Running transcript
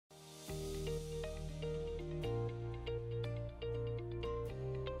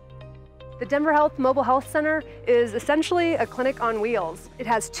The Denver Health Mobile Health Center is essentially a clinic on wheels. It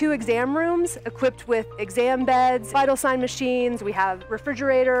has 2 exam rooms equipped with exam beds, vital sign machines. We have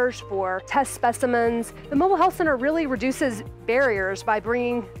refrigerators for test specimens. The Mobile Health Center really reduces barriers by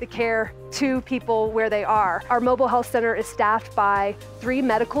bringing the care to people where they are. Our Mobile Health Center is staffed by 3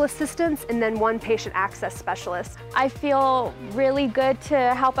 medical assistants and then 1 patient access specialist. I feel really good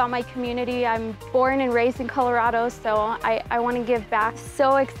to help out my community. I'm born and raised in Colorado, so I want to give back.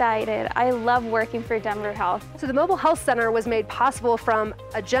 So excited. I love working for Denver Health. So the Mobile Health Center was made possible from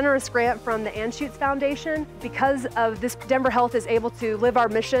a generous grant from the Anschutz Foundation. Because of this, Denver Health is able to live our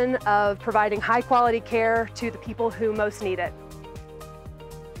mission of providing high quality care to the people who most need it.